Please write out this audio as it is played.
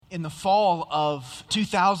In the fall of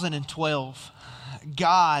 2012,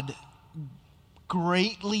 God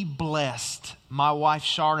greatly blessed my wife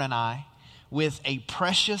Shara and I with a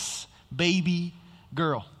precious baby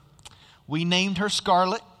girl. We named her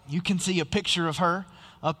Scarlett. You can see a picture of her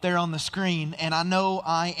up there on the screen, and I know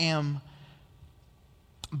I am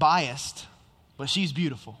biased, but she's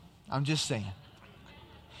beautiful. I'm just saying.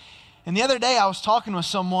 And the other day I was talking with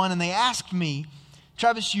someone and they asked me,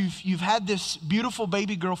 Travis, you've had this beautiful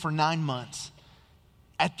baby girl for 9 months.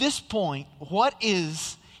 At this point, what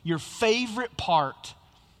is your favorite part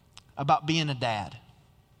about being a dad?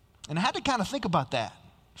 And I had to kind of think about that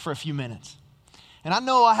for a few minutes. And I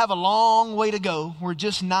know I have a long way to go. We're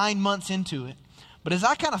just 9 months into it. But as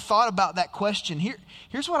I kind of thought about that question,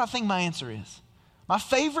 here's what I think my answer is. My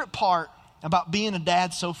favorite part about being a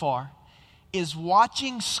dad so far is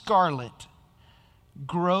watching Scarlett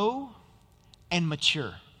grow and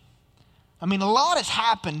mature. I mean, a lot has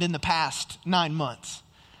happened in the past 9 months.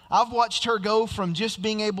 I've watched her go from just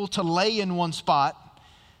being able to lay in one spot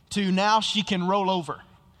to now she can roll over.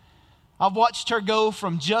 I've watched her go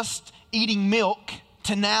from just eating milk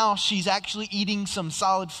to now she's actually eating some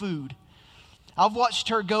solid food. I've watched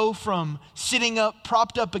her go from sitting up,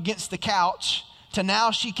 propped up against the couch, to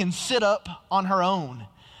now she can sit up on her own.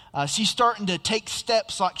 She's starting to take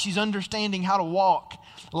steps like she's understanding how to walk.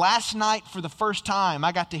 Last night, for the first time,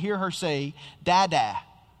 I got to hear her say, Dada.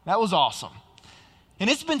 That was awesome. And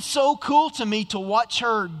it's been so cool to me to watch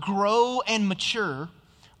her grow and mature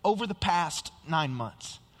over the past 9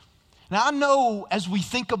 months. Now, I know as we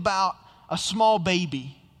think about a small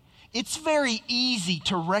baby, it's very easy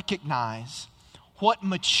to recognize what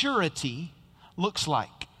maturity looks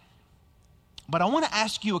like. But I want to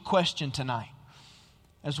ask you a question tonight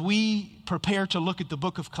as we prepare to look at the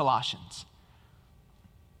book of Colossians.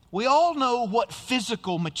 We all know what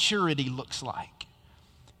physical maturity looks like.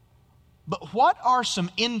 But what are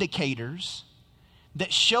some indicators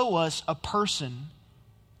that show us a person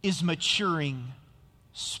is maturing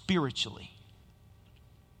spiritually?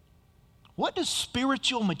 What does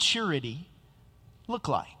spiritual maturity look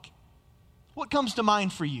like? What comes to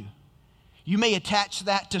mind for you? You may attach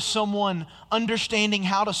that to someone understanding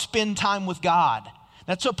how to spend time with God.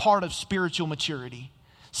 That's a part of spiritual maturity.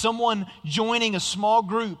 Someone joining a small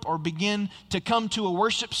group or begin to come to a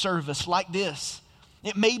worship service like this.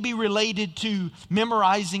 It may be related to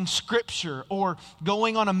memorizing scripture or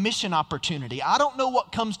going on a mission opportunity. I don't know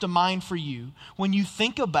what comes to mind for you when you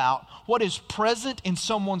think about what is present in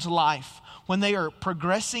someone's life when they are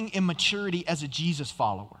progressing in maturity as a Jesus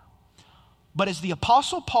follower. But as the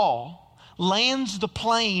Apostle Paul lands the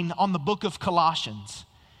plane on the book of Colossians,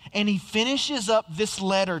 and he finishes up this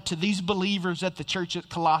letter to these believers at the church at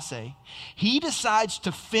Colossae, he decides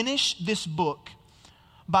to finish this book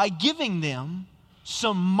by giving them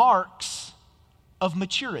some marks of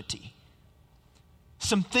maturity.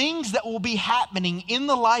 Some things that will be happening in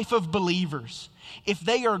the life of believers if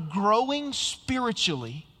they are growing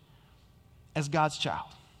spiritually as God's child.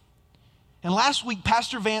 And last week,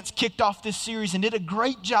 Pastor Vance kicked off this series and did a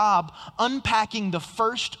great job unpacking the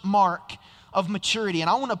first mark of maturity. And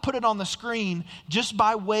I want to put it on the screen just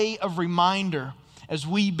by way of reminder as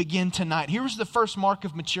we begin tonight. Here's the first mark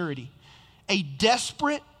of maturity: a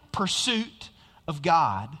desperate pursuit of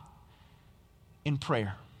God in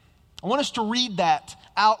prayer. I want us to read that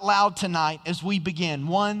out loud tonight as we begin.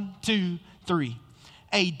 1, 2, 3.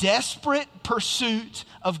 A desperate pursuit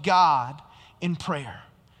of God in prayer.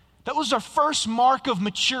 That was our first mark of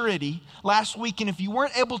maturity last week. And if you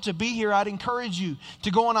weren't able to be here, I'd encourage you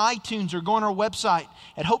to go on iTunes or go on our website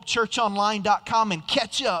at hopechurchonline.com and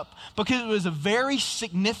catch up, because it was a very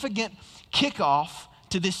significant kickoff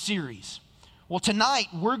to this series. Well, tonight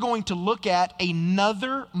we're going to look at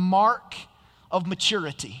another mark of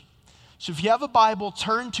maturity. So if you have a Bible,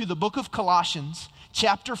 turn to the book of Colossians,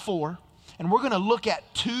 chapter 4, and we're going to look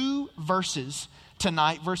at 2 verses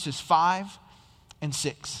tonight, verses 5 and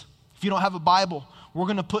 6. If you don't have a Bible, we're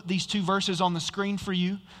going to put these 2 verses on the screen for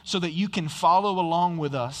you so that you can follow along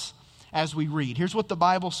with us as we read. Here's what the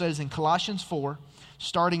Bible says in Colossians 4,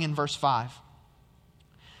 starting in verse 5.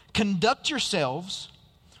 Conduct yourselves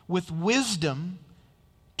with wisdom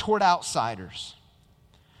toward outsiders,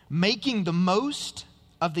 making the most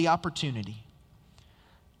of the opportunity.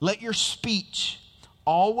 Let your speech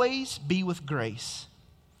always be with grace,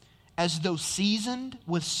 as though seasoned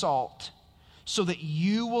with salt, so that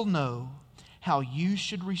you will know how you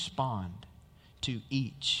should respond to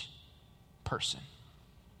each person.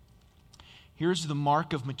 Here's the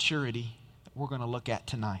mark of maturity that we're going to look at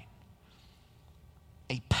tonight: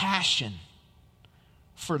 a passion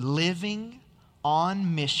for living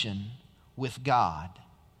on mission with God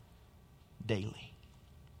daily.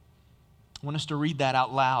 I want us to read that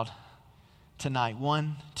out loud tonight.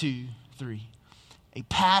 1, 2, 3. A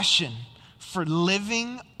passion for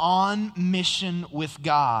living on mission with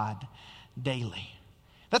God daily.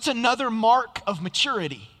 That's another mark of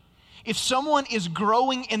maturity. If someone is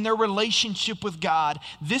growing in their relationship with God,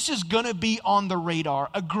 this is going to be on the radar.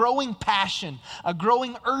 A growing passion, a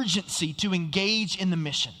growing urgency to engage in the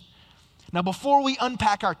mission. Now, before we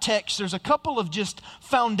unpack our text, there's a couple of just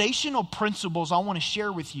foundational principles I want to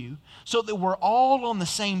share with you so that we're all on the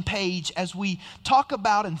same page as we talk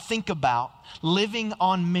about and think about living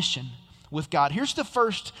on mission with God. Here's the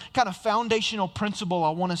first kind of foundational principle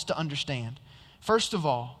I want us to understand. First of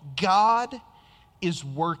all, God is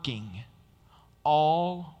working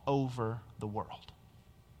all over the world.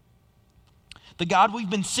 The God we've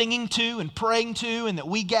been singing to and praying to and that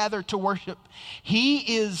we gather to worship,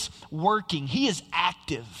 He is working. He is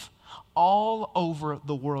active all over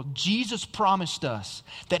the world. Jesus promised us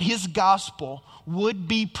that His gospel would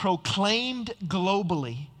be proclaimed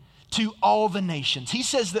globally to all the nations. He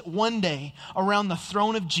says that one day around the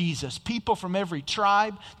throne of Jesus, people from every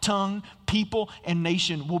tribe, tongue, people, and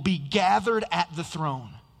nation will be gathered at the throne.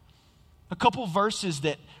 A couple verses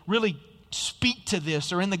that really speak to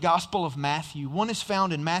this are in the Gospel of Matthew. One is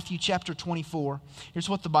found in Matthew chapter 24. Here's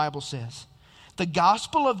what the Bible says. The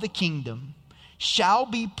gospel of the kingdom shall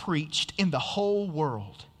be preached in the whole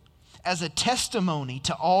world as a testimony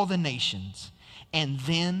to all the nations, and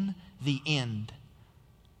then the end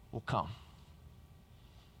will come.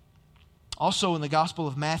 Also in the Gospel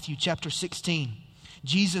of Matthew chapter 16,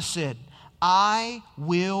 Jesus said, I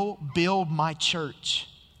will build my church,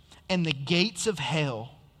 and the gates of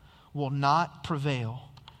hell will not prevail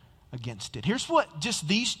against it. Here's what just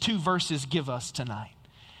these two verses give us tonight.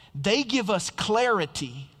 They give us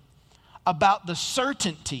clarity about the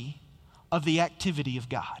certainty of the activity of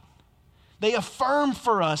God. They affirm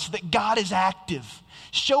for us that God is active,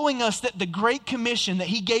 showing us that the Great Commission that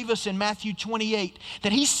He gave us in Matthew 28,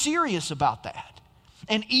 that He's serious about that.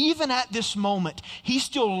 And even at this moment, He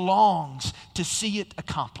still longs to see it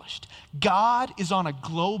accomplished. God is on a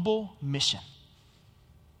global mission.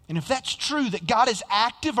 And if that's true, that God is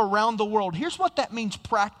active around the world, here's what that means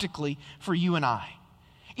practically for you and I.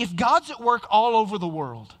 If God's at work all over the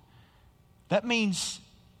world, that means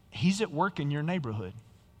He's at work in your neighborhood.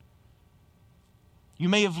 You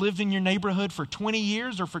may have lived in your neighborhood for 20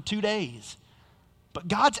 years or for 2 days, but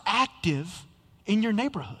God's active in your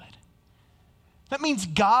neighborhood. That means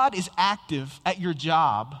God is active at your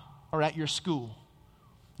job or at your school.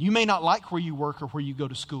 You may not like where you work or where you go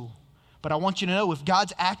to school, but I want you to know if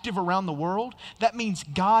God's active around the world, that means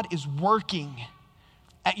God is working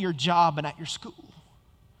at your job and at your school.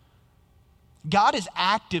 God is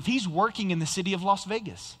active. He's working in the city of Las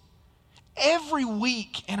Vegas. Every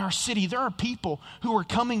week in our city, there are people who are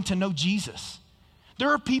coming to know Jesus. There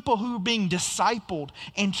are people who are being discipled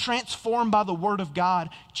and transformed by the Word of God.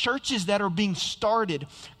 Churches that are being started.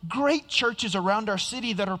 Great churches around our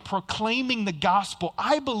city that are proclaiming the gospel.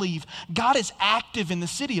 I believe God is active in the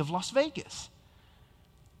city of Las Vegas.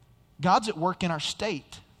 God's at work in our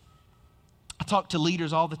state. I talk to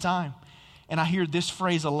leaders all the time, and I hear this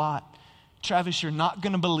phrase a lot. Travis, you're not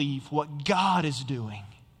going to believe what God is doing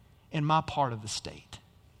in my part of the state.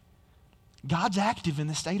 God's active in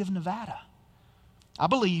the state of Nevada. I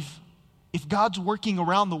believe if God's working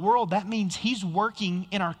around the world, that means He's working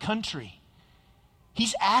in our country.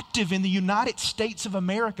 He's active in the United States of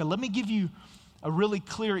America. Let me give you a really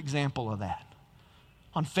clear example of that.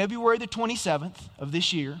 On February the 27th of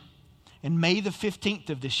this year and May the 15th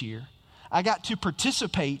of this year, I got to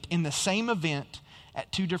participate in the same event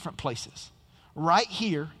at 2 different places. Right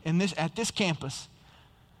here at this campus,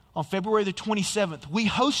 on February the 27th, we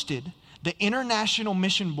hosted the International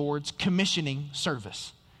Mission Board's commissioning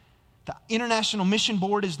service. The International Mission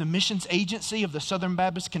Board is the missions agency of the Southern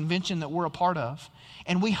Baptist Convention that we're a part of.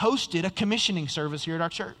 And we hosted a commissioning service here at our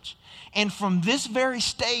church. And from this very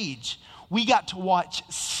stage, we got to watch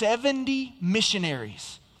 70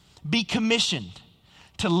 missionaries be commissioned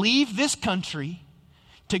to leave this country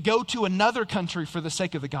to go to another country for the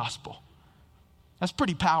sake of the gospel. That's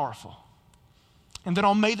pretty powerful. And then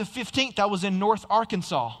on May the 15th, I was in North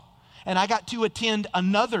Arkansas, and I got to attend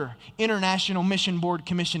another International Mission Board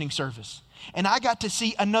commissioning service. And I got to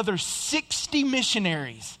see another 60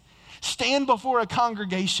 missionaries stand before a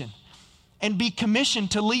congregation and be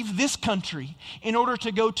commissioned to leave this country in order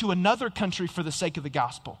to go to another country for the sake of the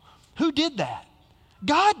gospel. Who did that?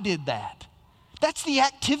 God did that. That's the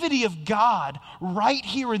activity of God right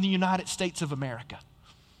here in the United States of America.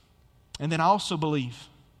 And then I also believe,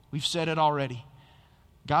 we've said it already,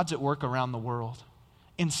 God's at work around the world.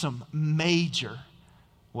 in some major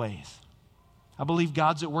ways. I believe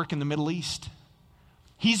God's at work in the Middle East.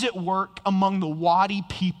 He's at work among the Wadi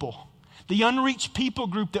people, the unreached people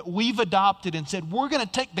group that we've adopted and said, we're going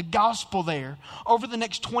to take the gospel there over the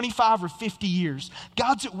next 25 or 50 years.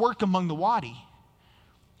 God's at work among the Wadi.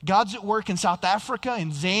 God's at work in South Africa,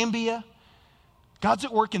 in Zambia. God's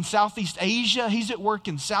at work in Southeast Asia. He's at work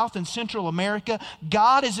in South and Central America.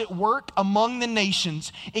 God is at work among the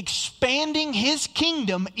nations, expanding his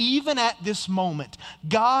kingdom even at this moment.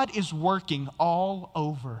 God is working all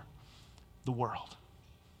over the world.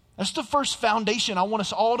 That's the first foundation I want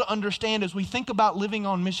us all to understand as we think about living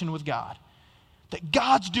on mission with God. That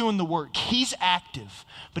God's doing the work. He's active.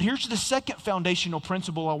 But here's the second foundational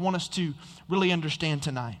principle I want us to really understand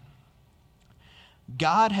tonight.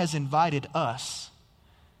 God has invited us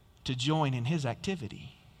to join in his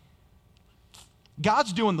activity.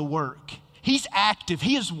 God's doing the work. He's active.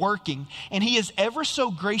 He is working. And he has ever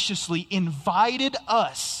so graciously invited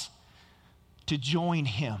us to join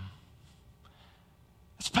him.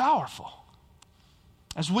 It's powerful.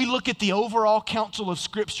 As we look at the overall counsel of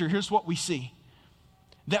Scripture, here's what we see.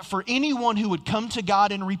 That for anyone who would come to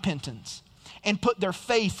God in repentance and put their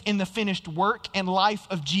faith in the finished work and life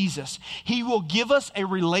of Jesus, he will give us a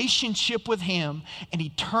relationship with him and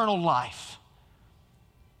eternal life.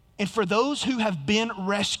 And for those who have been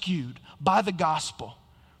rescued by the gospel,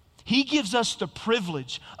 he gives us the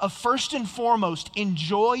privilege of first and foremost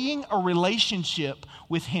enjoying a relationship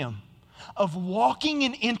with him, of walking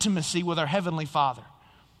in intimacy with our Heavenly Father.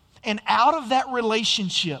 And out of that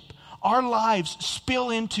relationship, our lives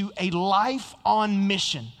spill into a life on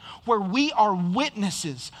mission where we are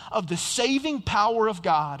witnesses of the saving power of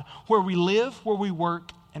God, where we live, where we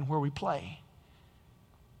work, and where we play.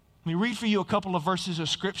 Let me read for you a couple of verses of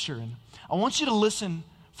Scripture, and I want you to listen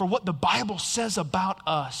for what the Bible says about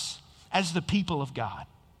us as the people of God.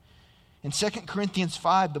 In 2 Corinthians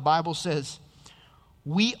 5, the Bible says,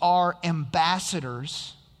 we are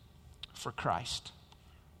ambassadors for Christ.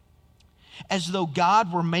 As though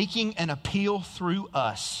God were making an appeal through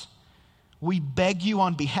us, we beg you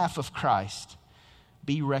on behalf of Christ,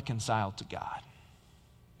 be reconciled to God.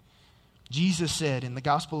 Jesus said in the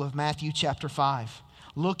Gospel of Matthew chapter 5,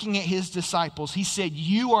 looking at his disciples, he said,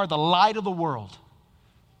 you are the light of the world.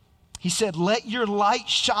 He said, let your light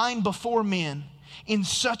shine before men in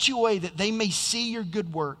such a way that they may see your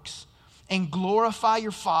good works and glorify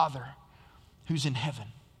your Father who's in heaven.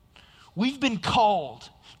 We've been called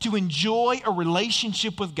to enjoy a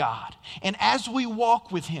relationship with God. And as we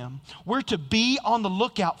walk with him, we're to be on the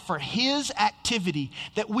lookout for his activity,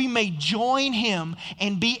 that we may join him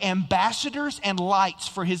and be ambassadors and lights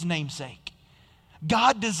for his namesake.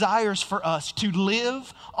 God desires for us to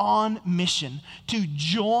live on mission, to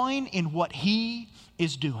join in what he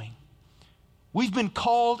is doing. We've been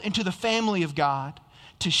called into the family of God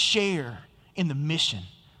to share in the mission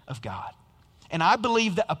of God. And I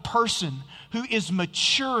believe that a person who is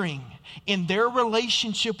maturing in their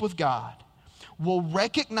relationship with God will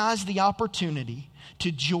recognize the opportunity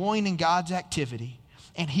to join in God's activity,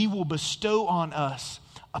 and he will bestow on us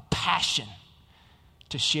a passion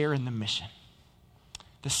to share in the mission.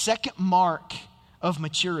 The second mark of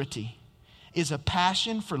maturity is a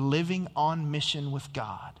passion for living on mission with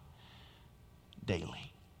God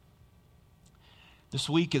daily. This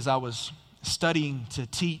week, as I was studying to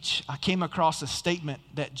teach, I came across a statement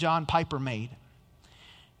that John Piper made.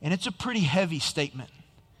 And it's a pretty heavy statement.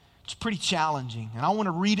 It's pretty challenging. And I want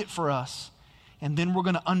to read it for us. And then we're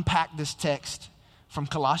going to unpack this text from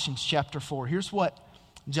Colossians chapter 4. Here's what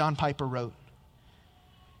John Piper wrote.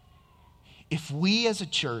 If we as a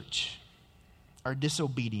church are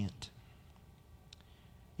disobedient,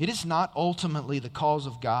 it is not ultimately the cause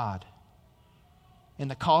of God and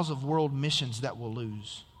the cause of world missions that will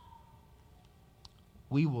lose.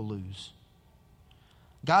 We will lose.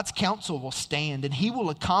 God's counsel will stand, and he will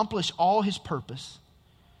accomplish all his purpose.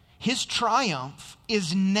 His triumph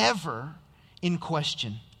is never in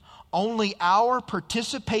question. Only our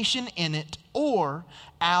participation in it or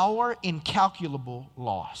our incalculable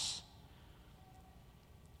loss.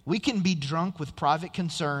 We can be drunk with private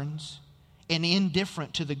concerns and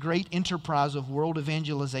indifferent to the great enterprise of world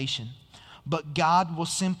evangelization, but God will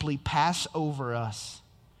simply pass over us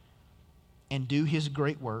and do his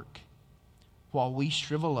great work while we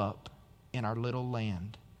shrivel up in our little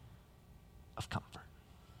land of comfort.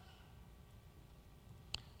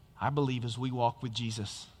 I believe as we walk with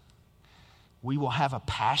Jesus, we will have a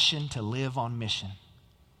passion to live on mission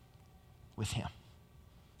with him.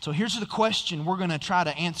 So here's the question we're going to try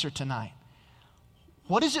to answer tonight.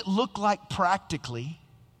 What does it look like practically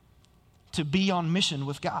to be on mission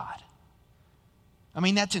with God? I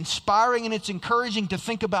mean, that's inspiring and it's encouraging to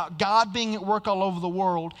think about God being at work all over the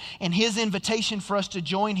world and His invitation for us to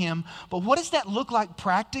join Him. But what does that look like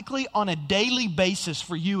practically on a daily basis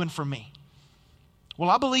for you and for me? Well,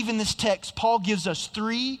 I believe in this text, Paul gives us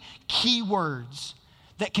 3 key words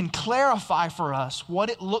that can clarify for us what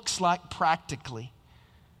it looks like practically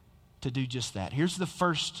to do just that. Here's the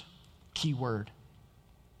first key word.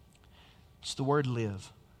 It's the word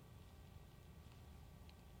live.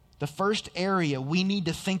 The first area we need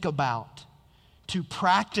to think about to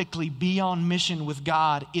practically be on mission with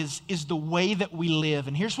God is the way that we live.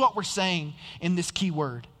 And here's what we're saying in this key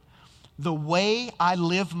word. The way I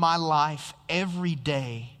live my life every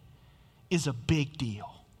day is a big deal.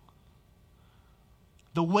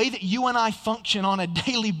 The way that you and I function on a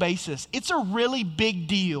daily basis, it's a really big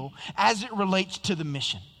deal as it relates to the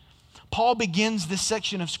mission. Paul begins this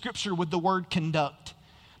section of Scripture with the word conduct.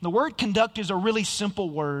 The word conduct is a really simple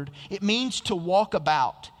word. It means to walk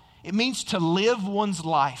about. It means to live one's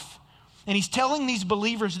life. And he's telling these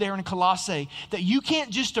believers there in Colossae that you can't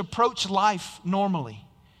just approach life normally.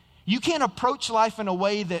 You can't approach life in a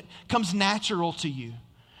way that comes natural to you.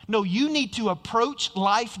 No, you need to approach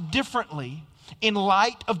life differently in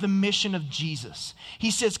light of the mission of Jesus. He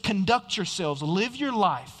says, conduct yourselves, live your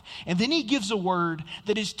life. And then he gives a word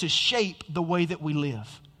that is to shape the way that we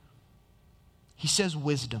live. He says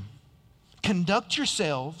wisdom. Conduct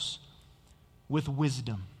yourselves with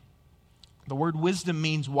wisdom. The word wisdom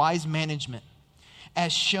means wise management,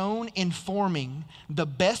 as shown in forming the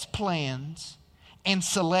best plans and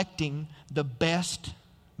selecting the best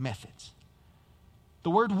methods. The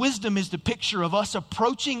word wisdom is the picture of us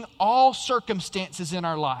approaching all circumstances in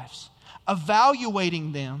our lives,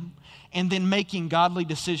 evaluating them, and then making godly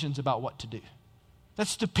decisions about what to do.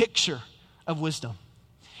 That's the picture of wisdom.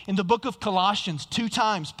 In the book of Colossians, 2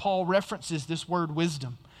 times Paul references this word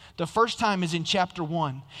wisdom. The first time is in chapter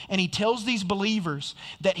 1, and he tells these believers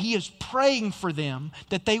that he is praying for them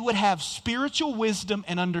that they would have spiritual wisdom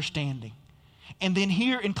and understanding. And then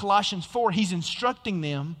here in Colossians 4, he's instructing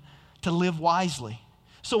them to live wisely.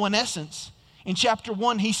 So in essence, in chapter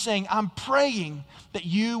 1, he's saying, I'm praying that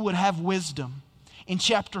you would have wisdom. In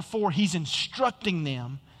chapter 4, he's instructing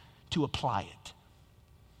them to apply it.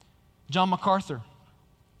 John MacArthur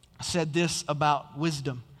said this about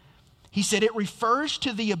wisdom. He said, it refers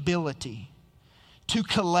to the ability to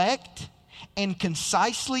collect and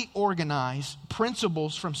concisely organize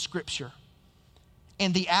principles from Scripture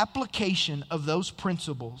and the application of those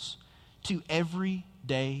principles to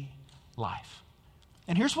everyday life.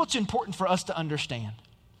 And here's what's important for us to understand.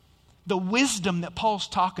 The wisdom that Paul's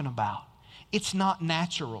talking about, it's not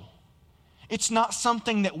natural. It's not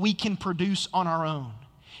something that we can produce on our own.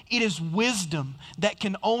 It is wisdom that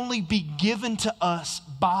can only be given to us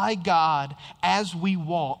by God as we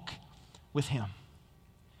walk with Him.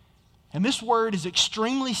 And this word is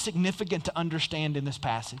extremely significant to understand in this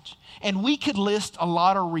passage. And we could list a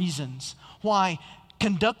lot of reasons why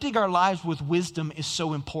conducting our lives with wisdom is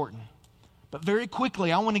so important. But very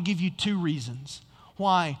quickly, I want to give you 2 reasons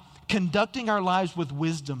why conducting our lives with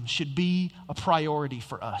wisdom should be a priority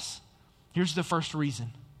for us. Here's the first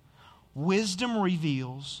reason. Wisdom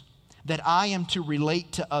reveals that I am to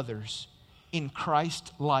relate to others in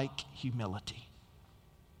Christ-like humility.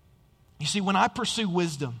 You see, when I pursue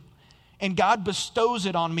wisdom and God bestows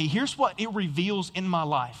it on me, here's what it reveals in my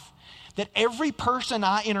life. That every person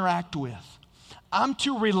I interact with, I'm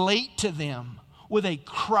to relate to them with a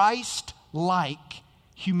Christ-like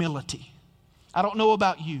humility. I don't know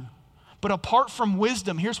about you, but apart from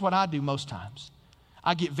wisdom, here's what I do most times.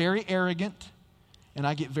 I get very arrogant and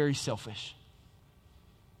I get very selfish.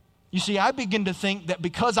 You see, I begin to think that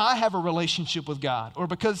because I have a relationship with God, or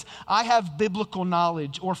because I have biblical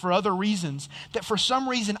knowledge, or for other reasons, that for some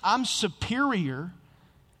reason I'm superior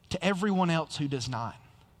to everyone else who does not.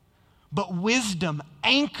 But wisdom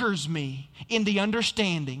anchors me in the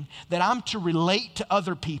understanding that I'm to relate to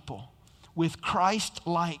other people with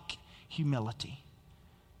Christ-like humility.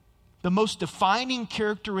 The most defining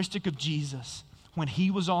characteristic of Jesus when He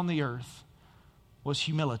was on the earth was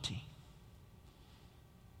humility.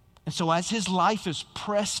 And so as His life is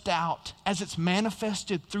pressed out, as it's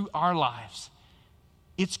manifested through our lives,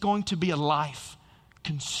 it's going to be a life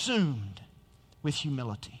consumed with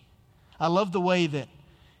humility. I love the way that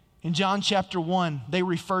in John chapter 1, they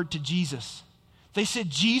referred to Jesus. They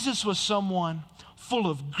said Jesus was someone full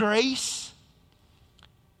of grace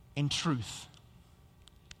and truth.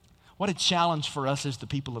 What a challenge for us as the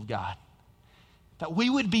people of God. That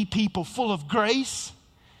we would be people full of grace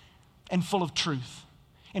and full of truth.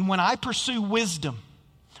 And when I pursue wisdom,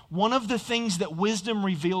 one of the things that wisdom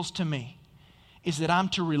reveals to me is that I'm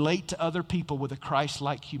to relate to other people with a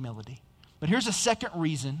Christ-like humility. But here's a second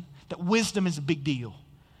reason that wisdom is a big deal.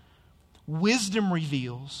 Wisdom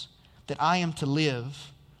reveals that I am to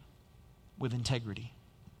live with integrity.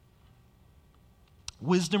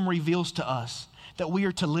 Wisdom reveals to us that we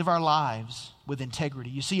are to live our lives with integrity.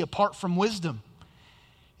 You see, apart from wisdom,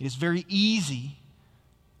 it is very easy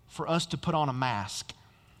for us to put on a mask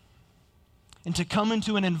and to come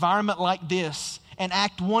into an environment like this and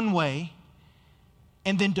act one way,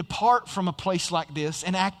 and then depart from a place like this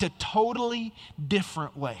and act a totally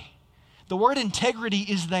different way. The word integrity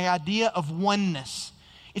is the idea of oneness.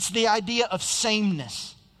 It's the idea of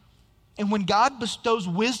sameness. And when God bestows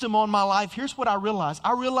wisdom on my life, here's what I realize.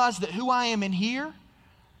 I realize that who I am in here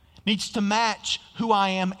needs to match who I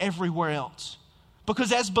am everywhere else.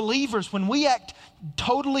 Because as believers, when we act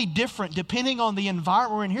totally different depending on the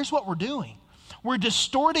environment we're in, here's what we're doing. We're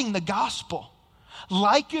distorting the gospel.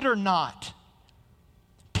 Like it or not,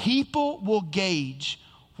 people will gauge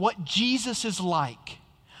what Jesus is like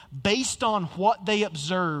based on what they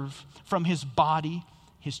observe from his body,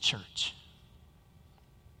 his church.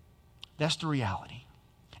 That's the reality.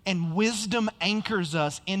 And wisdom anchors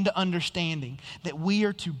us into understanding that we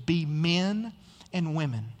are to be men and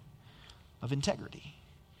women of integrity.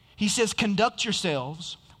 He says, conduct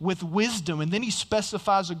yourselves with wisdom, and then he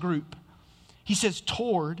specifies a group. He says,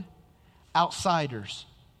 toward outsiders.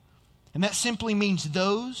 And that simply means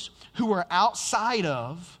those who are outside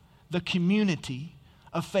of the community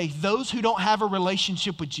of faith, those who don't have a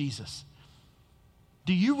relationship with Jesus.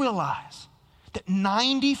 Do you realize that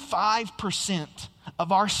 95%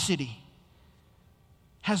 of our city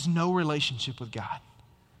has no relationship with God?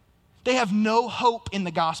 They have no hope in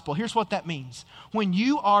the gospel. Here's what that means. When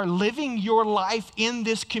you are living your life in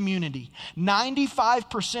this community,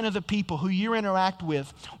 95% of the people who you interact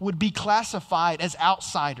with would be classified as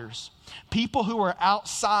outsiders, people who are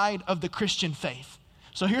outside of the Christian faith.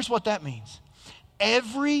 So here's what that means.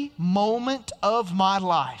 Every moment of my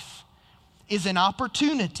life is an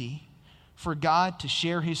opportunity for God to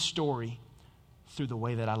share his story through the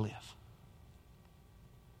way that I live.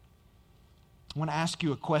 I want to ask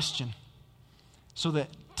you a question so that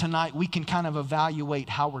tonight we can kind of evaluate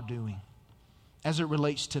how we're doing as it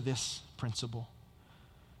relates to this principle.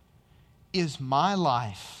 Is my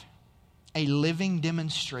life a living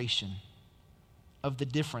demonstration of the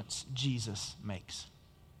difference Jesus makes?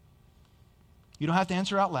 You don't have to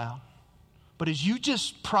answer out loud, but as you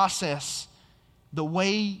just process the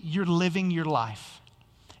way you're living your life,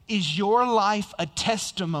 is your life a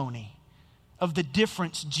testimony of the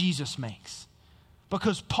difference Jesus makes?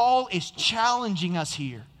 Because Paul is challenging us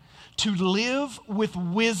here to live with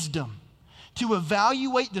wisdom, to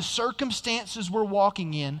evaluate the circumstances we're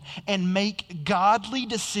walking in and make godly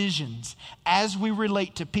decisions as we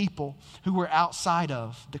relate to people who are outside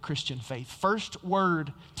of the Christian faith. First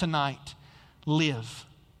word tonight, live.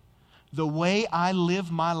 The way I live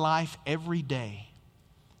my life every day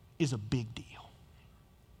is a big deal.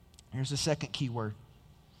 Here's the second key word.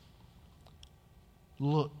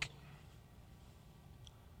 Look.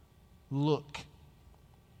 Look.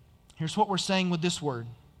 Here's what we're saying with this word.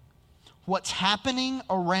 What's happening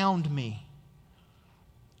around me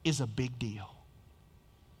is a big deal.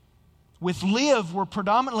 With live, we're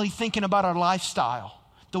predominantly thinking about our lifestyle,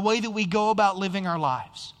 the way that we go about living our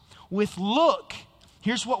lives. With look,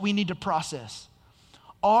 here's what we need to process.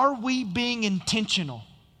 Are we being intentional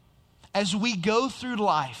as we go through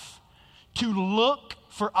life to look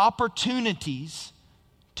for opportunities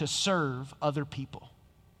to serve other people?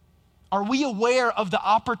 Are we aware of the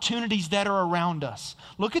opportunities that are around us?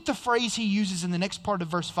 Look at the phrase he uses in the next part of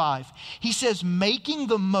verse 5. He says, making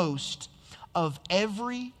the most of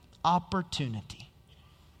every opportunity.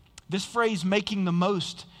 This phrase, making the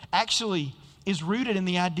most, actually is rooted in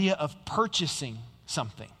the idea of purchasing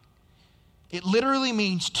something. It literally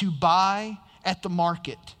means to buy at the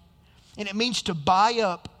market. And it means to buy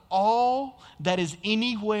up all that is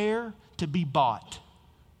anywhere to be bought.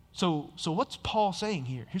 So what's Paul saying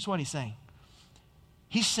here? Here's what he's saying.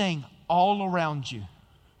 He's saying all around you,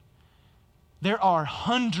 there are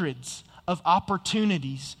hundreds of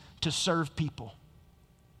opportunities to serve people.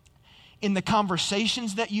 In the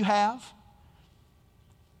conversations that you have,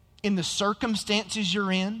 in the circumstances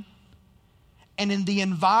you're in, and in the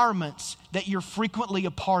environments that you're frequently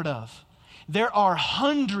a part of, there are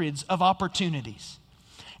hundreds of opportunities.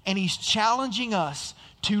 And he's challenging us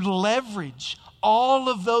to leverage all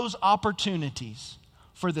of those opportunities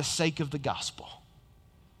for the sake of the gospel.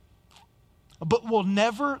 But we'll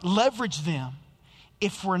never leverage them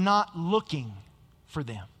if we're not looking for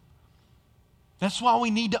them. That's why we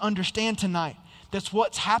need to understand tonight that's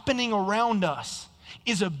what's happening around us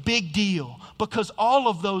is a big deal, because all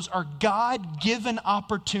of those are God-given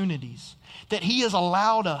opportunities that He has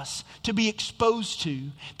allowed us to be exposed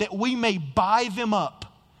to, that we may buy them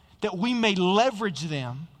up, that we may leverage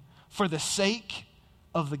them for the sake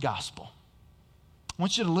of the gospel. I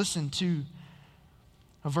want you to listen to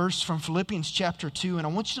a verse from Philippians chapter 2, and I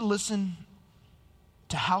want you to listen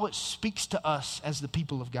to how it speaks to us as the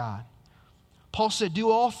people of God. Paul said, "Do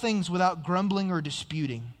all things without grumbling or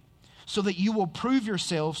disputing, so that you will prove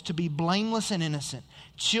yourselves to be blameless and innocent,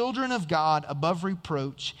 children of God above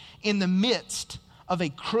reproach, in the midst of a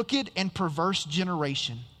crooked and perverse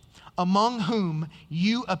generation, among whom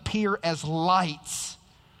you appear as lights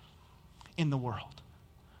in the world."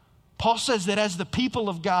 Paul says that as the people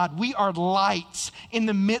of God, we are lights in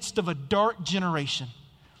the midst of a dark generation.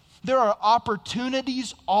 There are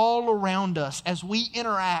opportunities all around us as we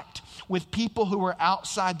interact with people who are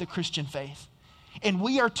outside the Christian faith. And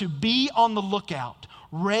we are to be on the lookout,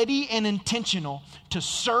 ready and intentional to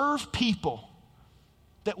serve people,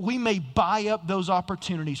 that we may buy up those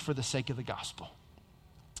opportunities for the sake of the gospel.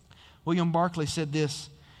 William Barclay said this: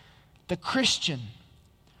 "The Christian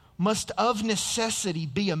must of necessity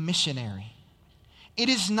be a missionary. It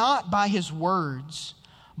is not by his words,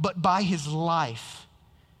 but by his life,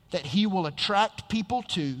 that he will attract people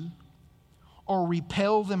to or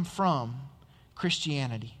repel them from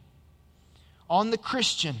Christianity. On the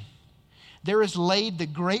Christian, there is laid the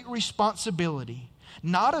great responsibility,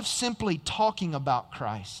 not of simply talking about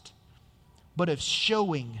Christ, but of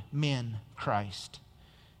showing men Christ,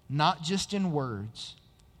 not just in words,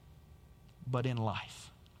 but in life."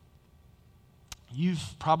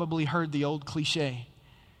 You've probably heard the old cliche,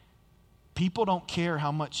 people don't care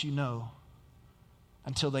how much you know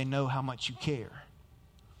until they know how much you care.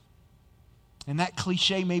 And that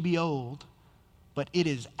cliche may be old, but it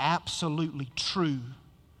is absolutely true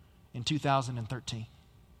in 2013.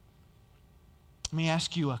 Let me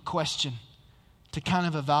ask you a question to kind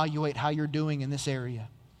of evaluate how you're doing in this area.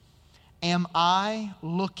 Am I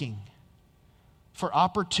looking for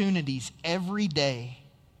opportunities every day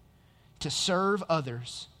to serve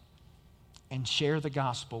others and share the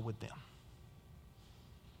gospel with them?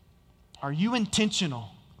 Are you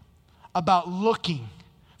intentional about looking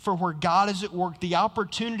for where God is at work, the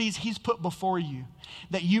opportunities He's put before you,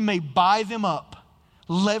 that you may buy them up,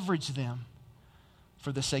 leverage them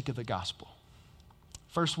for the sake of the gospel?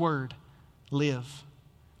 First word, live.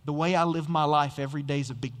 The way I live my life every day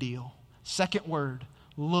is a big deal. Second word,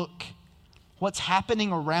 look. What's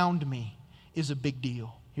happening around me is a big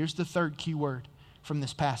deal. Here's the third key word from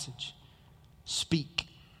this passage: speak.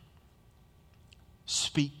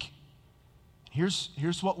 Speak.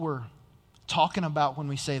 Here's what we're talking about when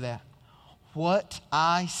we say that. What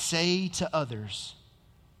I say to others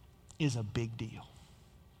is a big deal.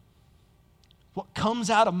 What comes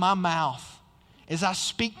out of my mouth as I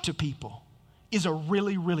speak to people is a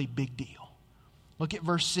really, really big deal. Look at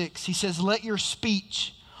verse 6. He says, "Let your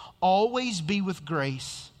speech always be with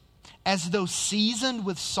grace, as though seasoned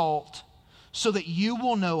with salt, so that you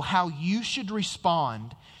will know how you should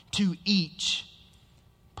respond to each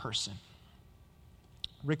person."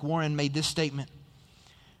 Rick Warren made this statement: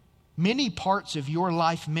 "Many parts of your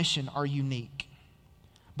life mission are unique,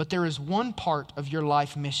 but there is one part of your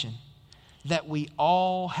life mission that we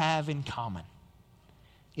all have in common.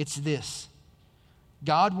 It's this: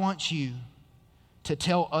 God wants you to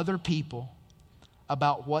tell other people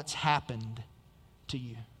about what's happened to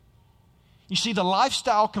you." You see, the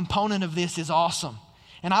lifestyle component of this is awesome.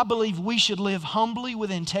 And I believe we should live humbly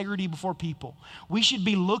with integrity before people. We should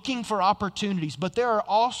be looking for opportunities. But there are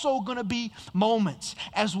also going to be moments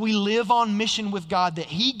as we live on mission with God that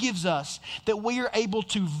He gives us, that we are able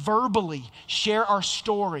to verbally share our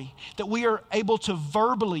story, that we are able to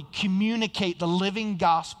verbally communicate the living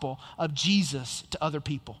gospel of Jesus to other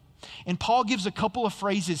people. And Paul gives a couple of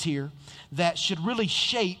phrases here that should really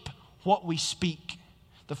shape what we speak.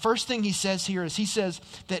 The first thing he says here is he says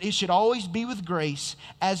that it should always be with grace,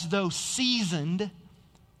 as though seasoned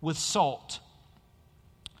with salt.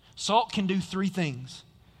 Salt can do three things.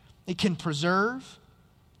 It can preserve,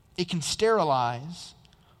 it can sterilize,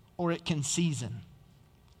 or it can season.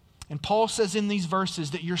 And Paul says in these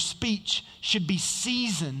verses that your speech should be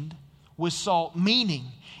seasoned with salt,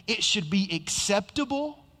 meaning it should be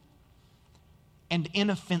acceptable and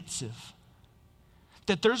inoffensive.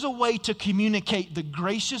 That there's a way to communicate the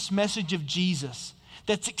gracious message of Jesus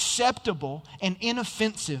that's acceptable and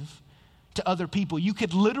inoffensive to other people. You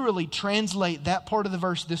could literally translate that part of the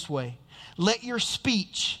verse this way: let your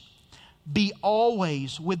speech be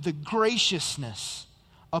always with the graciousness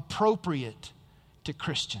appropriate to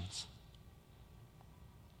Christians.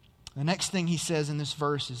 The next thing he says in this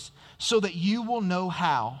verse is, so that you will know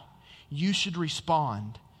how you should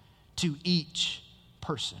respond to each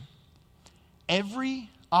person. Every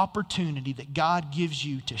opportunity that God gives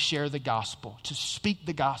you to share the gospel, to speak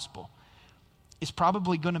the gospel, is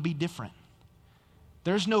probably going to be different.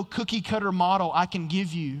 There's no cookie cutter model I can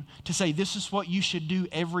give you to say this is what you should do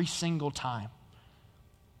every single time.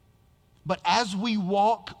 But as we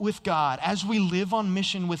walk with God, as we live on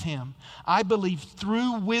mission with Him, I believe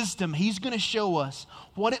through wisdom, He's going to show us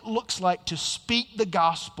what it looks like to speak the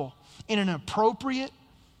gospel in an appropriate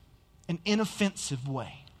and inoffensive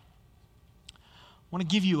way. I want to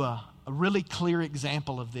give you a really clear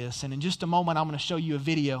example of this. And in just a moment, I'm going to show you a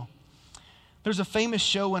video. There's a famous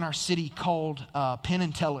show in our city called Penn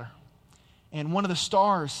and Teller. And one of the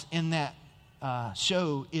stars in that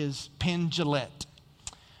show is Penn Jillette.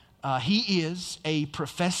 He is a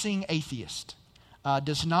professing atheist,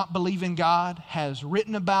 does not believe in God, has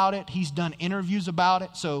written about it. He's done interviews about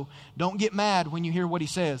it. So don't get mad when you hear what he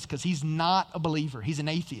says, because he's not a believer. He's an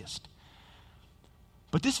atheist.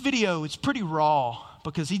 But this video, it's pretty raw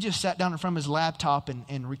because he just sat down in front of his laptop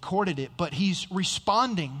and recorded it. But he's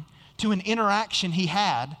responding to an interaction he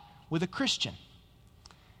had with a Christian.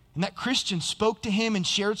 And that Christian spoke to him and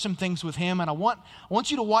shared some things with him. And I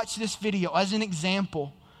want you to watch this video as an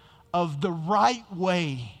example of the right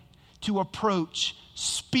way to approach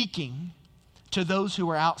speaking to those who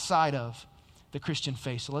are outside of the Christian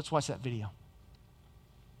faith. So let's watch that video.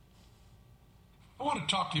 I want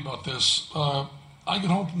to talk to you about this. I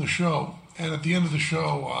get home from the show, and at the end of the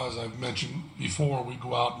show, as I've mentioned before, we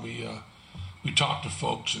go out and we talk to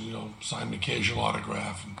folks and, sign an occasional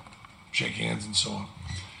autograph and shake hands and so on.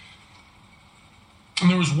 And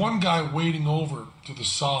there was one guy waiting over to the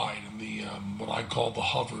side in the what I call the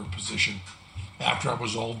hover position after I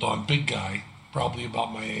was all done. Big guy, probably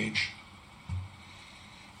about my age.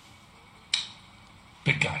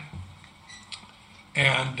 Big guy.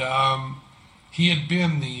 And he had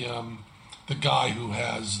been the guy who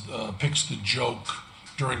has picks the joke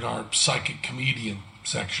during our psychic comedian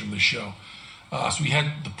section of the show. So he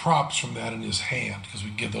had the props from that in his hand because we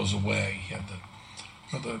give those away. He had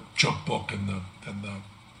the joke book and the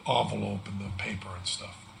envelope and the paper and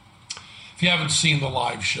stuff. If you haven't seen the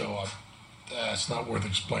live show, it's not worth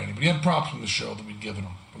explaining. But he had props from the show that we'd given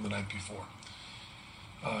him from the night before.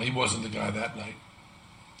 He wasn't the guy that night.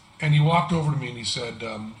 And he walked over to me and he said,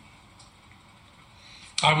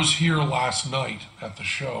 I was here last night at the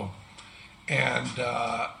show, and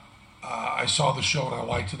I saw the show and I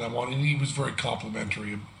liked it. And he was very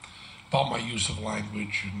complimentary about my use of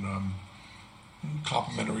language and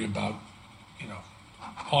complimentary about,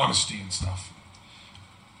 honesty and stuff.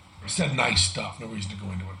 He said nice stuff. No reason to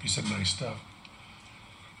go into it. He said nice stuff.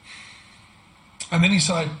 And then he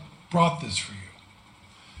said, I brought this for you.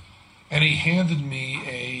 And he handed me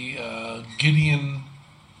a Gideon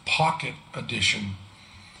Pocket Edition.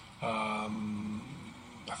 I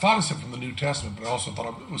thought it said from the New Testament, but I also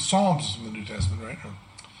thought it was Psalms from the New Testament,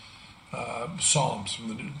 right? Psalms from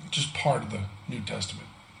the just part of the New Testament.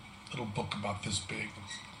 Little book about this big,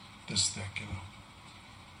 this thick,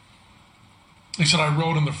 He said, I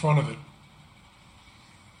wrote in the front of it,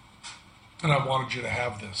 and I wanted you to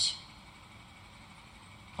have this.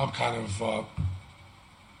 I'm kind of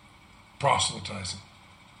proselytizing.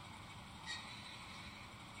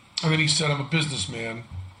 And then he said, I'm a businessman.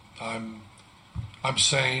 I'm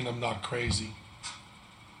sane. I'm not crazy.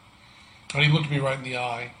 And he looked me right in the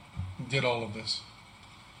eye and did all of this.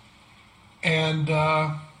 And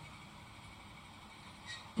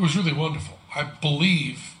it was really wonderful. I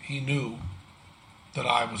believe he knew that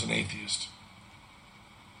I was an atheist.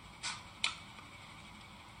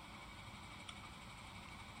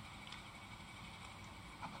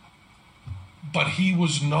 But he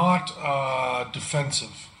was not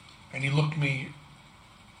defensive, and he looked me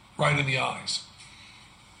right in the eyes.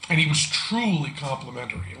 And he was truly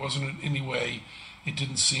complimentary. It wasn't in any way, it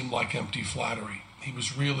didn't seem like empty flattery. He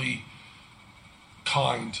was really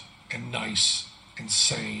kind and nice and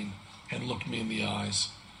sane and looked me in the eyes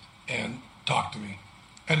and talked to me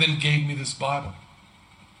and then gave me this Bible.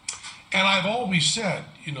 And I've always said,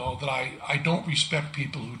 that I don't respect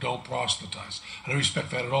people who don't proselytize. I don't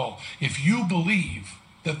respect that at all. If you believe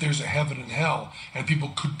that there's a heaven and hell and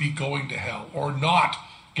people could be going to hell or not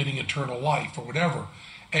getting eternal life or whatever,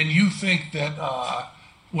 and you think that,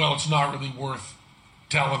 it's not really worth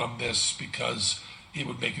telling them this because it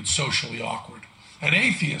would make it socially awkward. And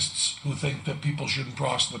atheists who think that people shouldn't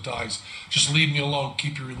proselytize, just leave me alone,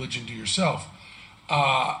 keep your religion to yourself.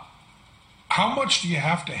 How much do you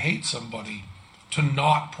have to hate somebody to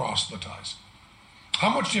not proselytize? How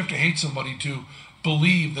much do you have to hate somebody to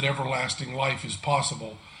believe that everlasting life is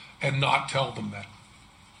possible and not tell them that?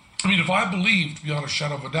 I mean, if I believed beyond a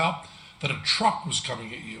shadow of a doubt that a truck was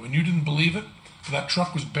coming at you and you didn't believe it, that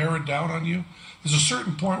truck was bearing down on you, there's a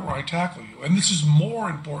certain point where I tackle you. And this is more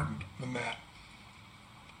important than that.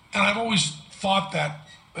 And I've always thought that,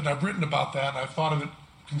 and I've written about that, and I've thought of it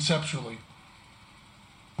conceptually.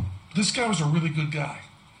 This guy was a really good guy.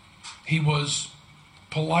 He was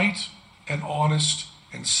polite and honest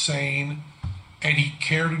and sane, and he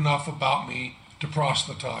cared enough about me to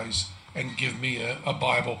proselytize and give me a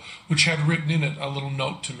Bible, which had written in it a little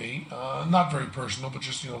note to me, not very personal, but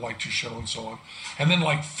just, like to show and so on. And then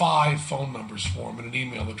like 5 phone numbers for him and an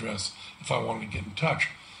email address if I wanted to get in touch.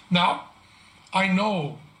 Now, I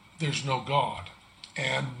know there's no God,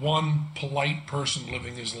 and one polite person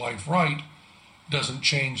living his life right doesn't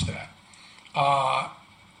change that. But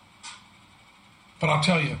I'll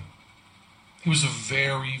tell you, he was a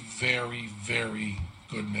very, very, very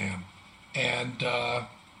good man. And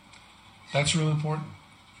that's really important.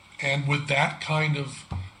 And with that kind of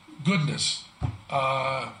goodness,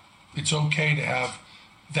 it's okay to have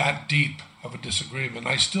that deep of a disagreement.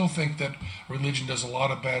 I still think that religion does a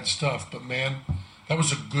lot of bad stuff, but man, that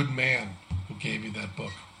was a good man who gave you that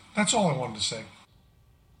book. That's all I wanted to say.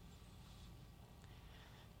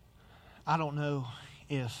 I don't know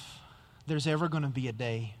if there's ever going to be a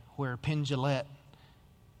day where Penn Jillette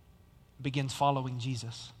begins following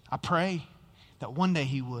Jesus. I pray that one day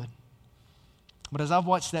he would. But as I've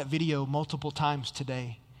watched that video multiple times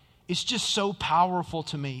today, it's just so powerful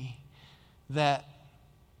to me that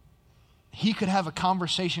he could have a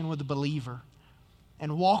conversation with a believer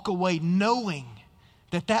and walk away knowing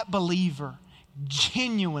that that believer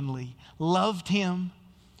genuinely loved him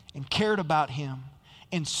and cared about him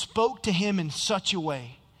and spoke to him in such a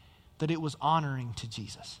way that it was honoring to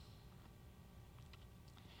Jesus.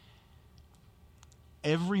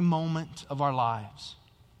 Every moment of our lives,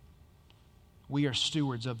 we are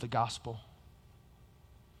stewards of the gospel.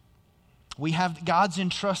 God's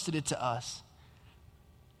entrusted it to us.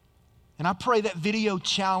 And I pray that video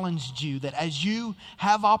challenged you that as you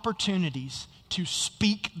have opportunities to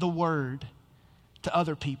speak the word to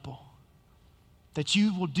other people, that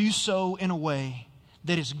you will do so in a way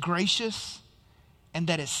that is gracious and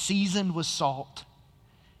that is seasoned with salt.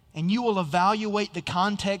 And you will evaluate the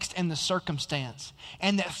context and the circumstance,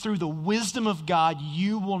 and that through the wisdom of God,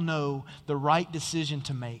 you will know the right decision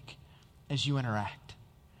to make as you interact.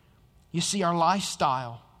 You see, our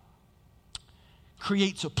lifestyle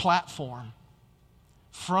creates a platform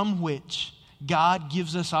from which God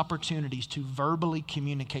gives us opportunities to verbally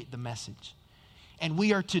communicate the message. And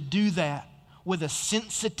we are to do that with a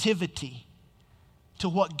sensitivity to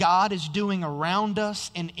what God is doing around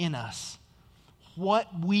us and in us. What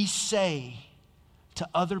we say to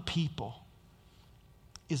other people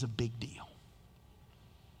is a big deal.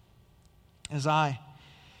 As I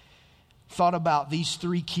thought about these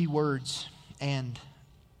 3 key words and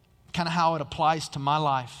kind of how it applies to my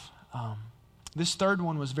life, this third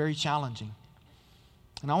one was very challenging.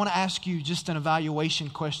 And I want to ask you just an evaluation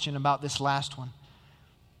question about this last one.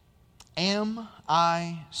 Am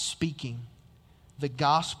I speaking the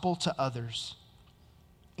gospel to others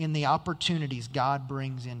in the opportunities God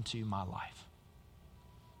brings into my life?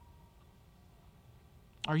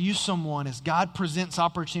 Are you someone, as God presents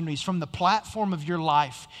opportunities from the platform of your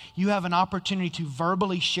life, you have an opportunity to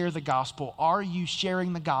verbally share the gospel? Are you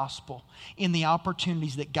sharing the gospel in the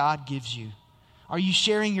opportunities that God gives you? Are you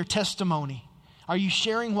sharing your testimony? Are you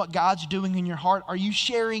sharing what God's doing in your heart? Are you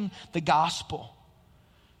sharing the gospel?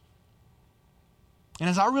 And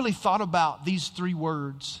as I really thought about these 3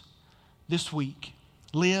 words this week,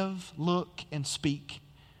 live, look, and speak,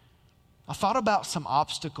 I thought about some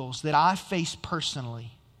obstacles that I face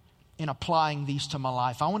personally in applying these to my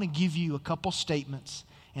life. I want to give you a couple statements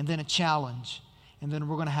and then a challenge, and then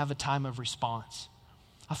we're going to have a time of response.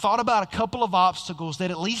 I thought about a couple of obstacles that,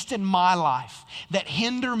 at least in my life, that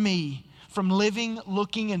hinder me from living,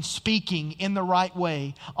 looking, and speaking in the right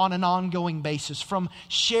way on an ongoing basis, from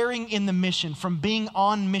sharing in the mission, from being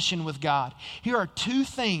on mission with God. Here are 2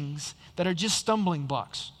 things that are just stumbling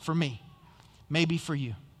blocks for me, maybe for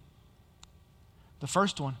you. The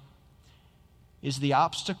first one is the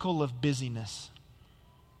obstacle of busyness.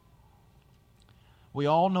 We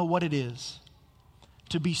all know what it is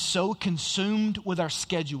to be so consumed with our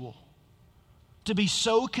schedule, to be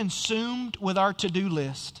so consumed with our to-do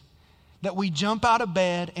list that we jump out of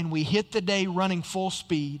bed and we hit the day running full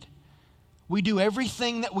speed. We do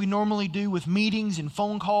everything that we normally do with meetings and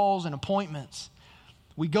phone calls and appointments.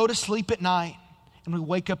 We go to sleep at night and we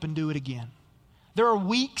wake up and do it again. There are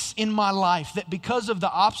weeks in my life that, because of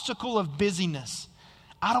the obstacle of busyness,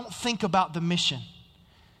 I don't think about the mission.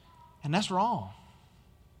 And that's wrong.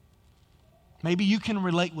 Maybe you can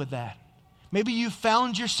relate with that. Maybe you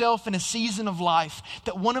found yourself in a season of life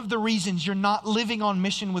that one of the reasons you're not living on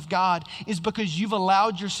mission with God is because you've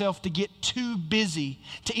allowed yourself to get too busy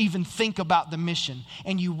to even think about the mission.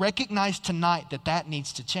 And you recognize tonight that that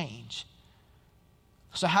needs to change.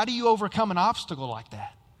 So how do you overcome an obstacle like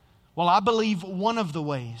that? Well, I believe one of the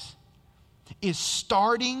ways is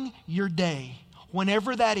starting your day,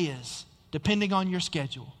 whenever that is, depending on your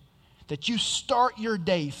schedule, that you start your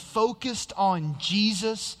day focused on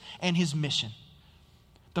Jesus and his mission.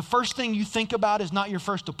 The first thing you think about is not your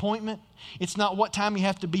first appointment. It's not what time you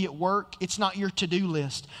have to be at work. It's not your to-do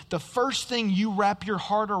list. The first thing you wrap your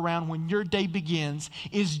heart around when your day begins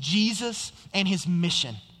is Jesus and his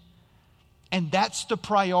mission. And that's the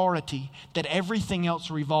priority that everything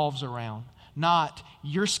else revolves around, not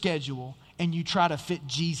your schedule, and you try to fit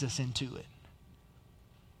Jesus into it.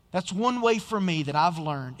 That's one way for me that I've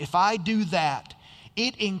learned. If I do that,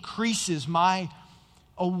 it increases my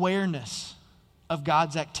awareness of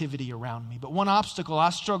God's activity around me. But one obstacle I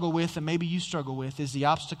struggle with, and maybe you struggle with, is the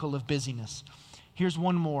obstacle of busyness. Here's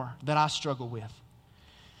one more that I struggle with.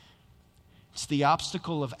 It's the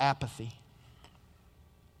obstacle of apathy.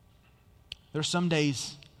 There's some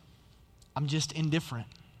days I'm just indifferent.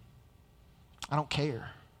 I don't care.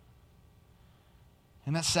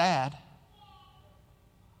 And that's sad.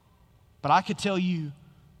 But I could tell you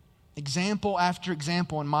example after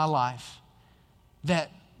example in my life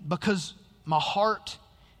that because my heart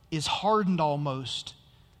is hardened almost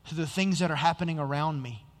to the things that are happening around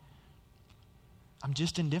me, I'm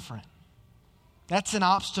just indifferent. That's an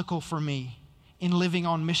obstacle for me in living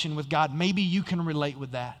on mission with God. Maybe you can relate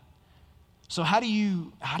with that. So how do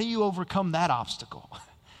you overcome that obstacle?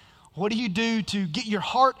 What do you do to get your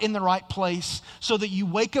heart in the right place so that you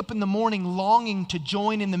wake up in the morning longing to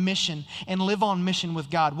join in the mission and live on mission with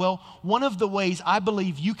God? Well, one of the ways I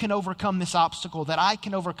believe you can overcome this obstacle, that I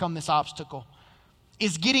can overcome this obstacle,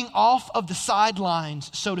 is getting off of the sidelines,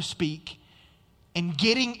 so to speak, and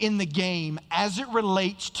getting in the game as it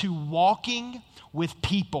relates to walking with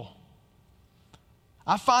people.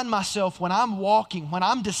 I find myself when I'm walking, when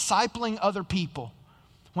I'm discipling other people,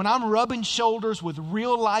 when I'm rubbing shoulders with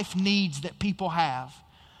real life needs that people have,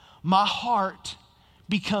 my heart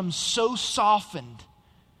becomes so softened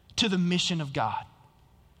to the mission of God.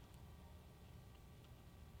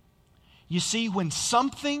 You see, when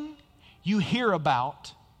something you hear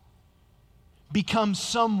about becomes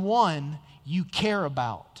someone you care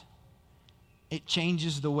about, it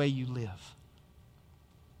changes the way you live.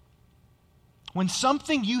 When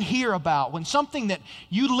something you hear about, when something that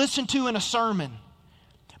you listen to in a sermon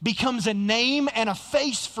becomes a name and a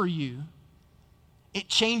face for you, it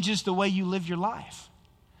changes the way you live your life.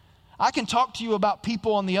 I can talk to you about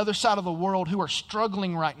people on the other side of the world who are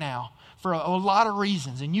struggling right now for a lot of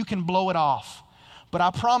reasons, and you can blow it off. But I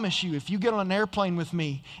promise you, if you get on an airplane with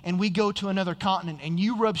me and we go to another continent and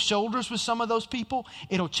you rub shoulders with some of those people,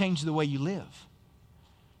 it'll change the way you live.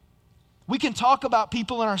 We can talk about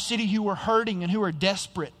people in our city who are hurting and who are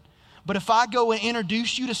desperate. But if I go and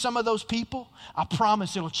introduce you to some of those people, I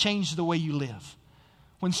promise it'll change the way you live.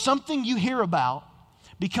 When something you hear about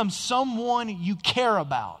becomes someone you care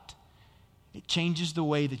about, it changes the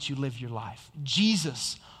way that you live your life.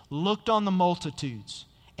 Jesus looked on the multitudes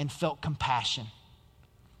and felt compassion.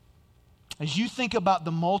 As you think about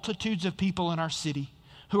the multitudes of people in our city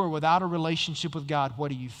who are without a relationship with God, what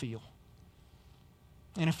do you feel?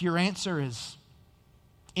 And if your answer is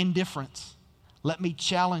indifference, let me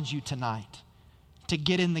challenge you tonight to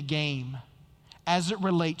get in the game as it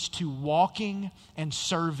relates to walking and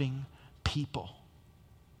serving people.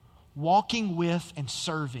 Walking with and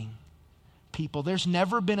serving people. There's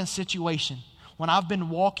never been a situation when I've been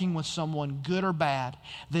walking with someone, good or bad,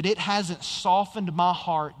 that it hasn't softened my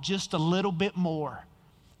heart just a little bit more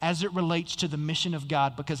as it relates to the mission of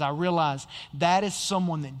God, because I realize that is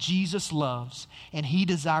someone that Jesus loves and he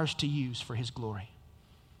desires to use for his glory.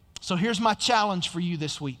 So here's my challenge for you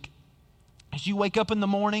this week. As you wake up in the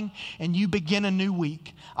morning and you begin a new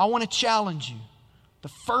week, I want to challenge you. The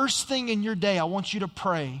first thing in your day, I want you to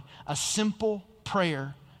pray a simple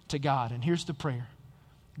prayer to God. And here's the prayer.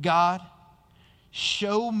 God,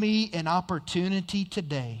 show me an opportunity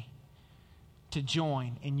today to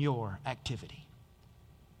join in your activity.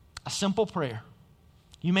 A simple prayer.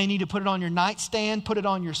 You may need to put it on your nightstand, put it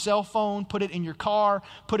on your cell phone, put it in your car,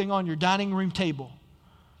 put it on your dining room table.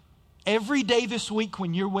 Every day this week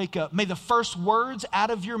when you wake up, may the first words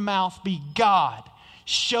out of your mouth be, God,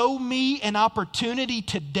 show me an opportunity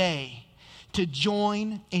today to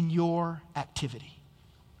join in your activity.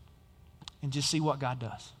 and just see what God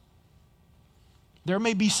does. There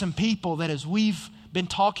may be some people that as we've been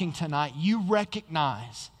talking tonight, you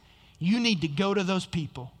recognize you need to go to those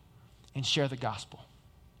people and share the gospel.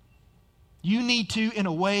 You need to, in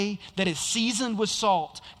a way that is seasoned with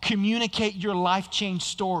salt, communicate your life change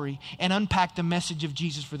story and unpack the message of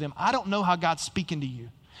Jesus for them. I don't know how God's speaking to you,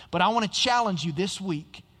 but I want to challenge you this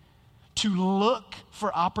week to look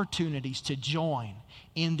for opportunities to join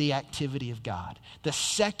in the activity of God. The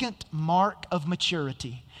second mark of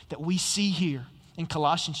maturity that we see here in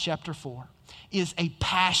Colossians chapter 4 is a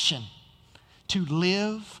passion to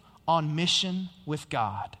live on mission with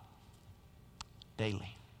God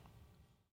daily.